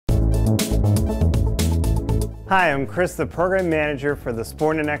Hi, I'm Chris, the Program Manager for the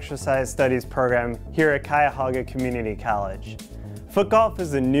Sport and Exercise Studies program here at Cuyahoga Community College. Foot golf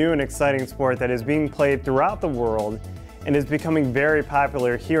is a new and exciting sport that is being played throughout the world and is becoming very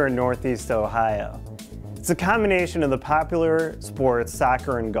popular here in Northeast Ohio. It's a combination of the popular sports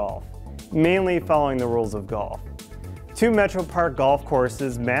soccer and golf, mainly following the rules of golf. Two Metro Park golf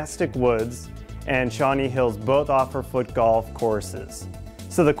courses, Mastic Woods and Shawnee Hills, both offer foot golf courses.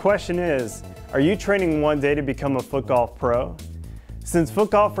 So the question is, are you training one day to become a foot golf pro? Since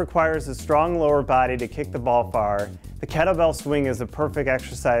foot golf requires a strong lower body to kick the ball far, the kettlebell swing is a perfect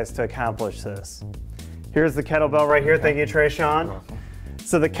exercise to accomplish this. Here's the kettlebell right here. Thank you, Trayshawn.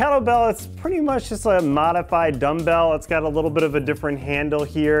 So the kettlebell, it's pretty much just a modified dumbbell. It's got a little bit of a different handle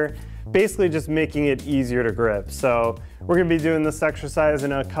here, basically just making it easier to grip. So we're gonna be doing this exercise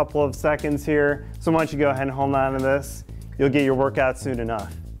in a couple of seconds here. So why don't you go ahead and hold on to this. You'll get your workout soon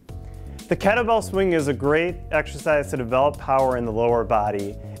enough. The kettlebell swing is a great exercise to develop power in the lower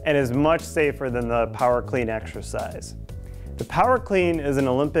body and is much safer than the power clean exercise. The power clean is an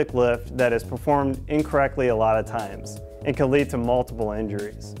Olympic lift that is performed incorrectly a lot of times and can lead to multiple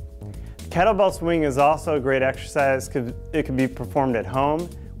injuries. The kettlebell swing is also a great exercise because it can be performed at home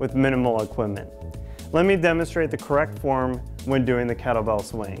with minimal equipment. Let me demonstrate the correct form when doing the kettlebell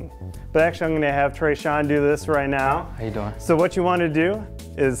swing. But actually I'm going to have Trayshawn do this right now. How you doing? So what you want to do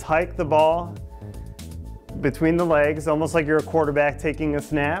is hike the ball between the legs, almost like you're a quarterback taking a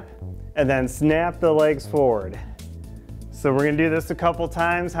snap, and then snap the legs forward. So we're going to do this a couple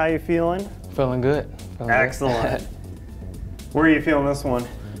times. How you feeling? Feeling good. Excellent. Where are you feeling this one?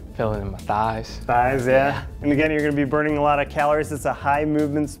 Feeling in my thighs. Thighs, yeah. And again, you're going to be burning a lot of calories. It's a high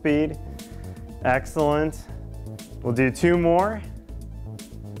movement speed. Excellent. We'll do two more.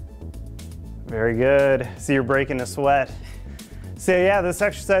 Very good. See, you're breaking a sweat. So yeah, this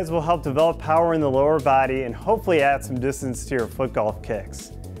exercise will help develop power in the lower body and hopefully add some distance to your foot golf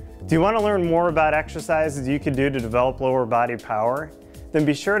kicks. Do you want to learn more about exercises you can do to develop lower body power? Then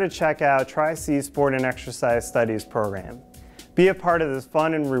be sure to check out Tri-C Sport and Exercise Studies program. Be a part of this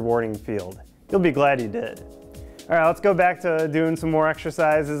fun and rewarding field. You'll be glad you did. All right, let's go back to doing some more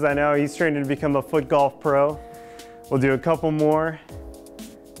exercises. I know he's training to become a foot golf pro. We'll do a couple more.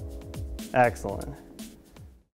 Excellent.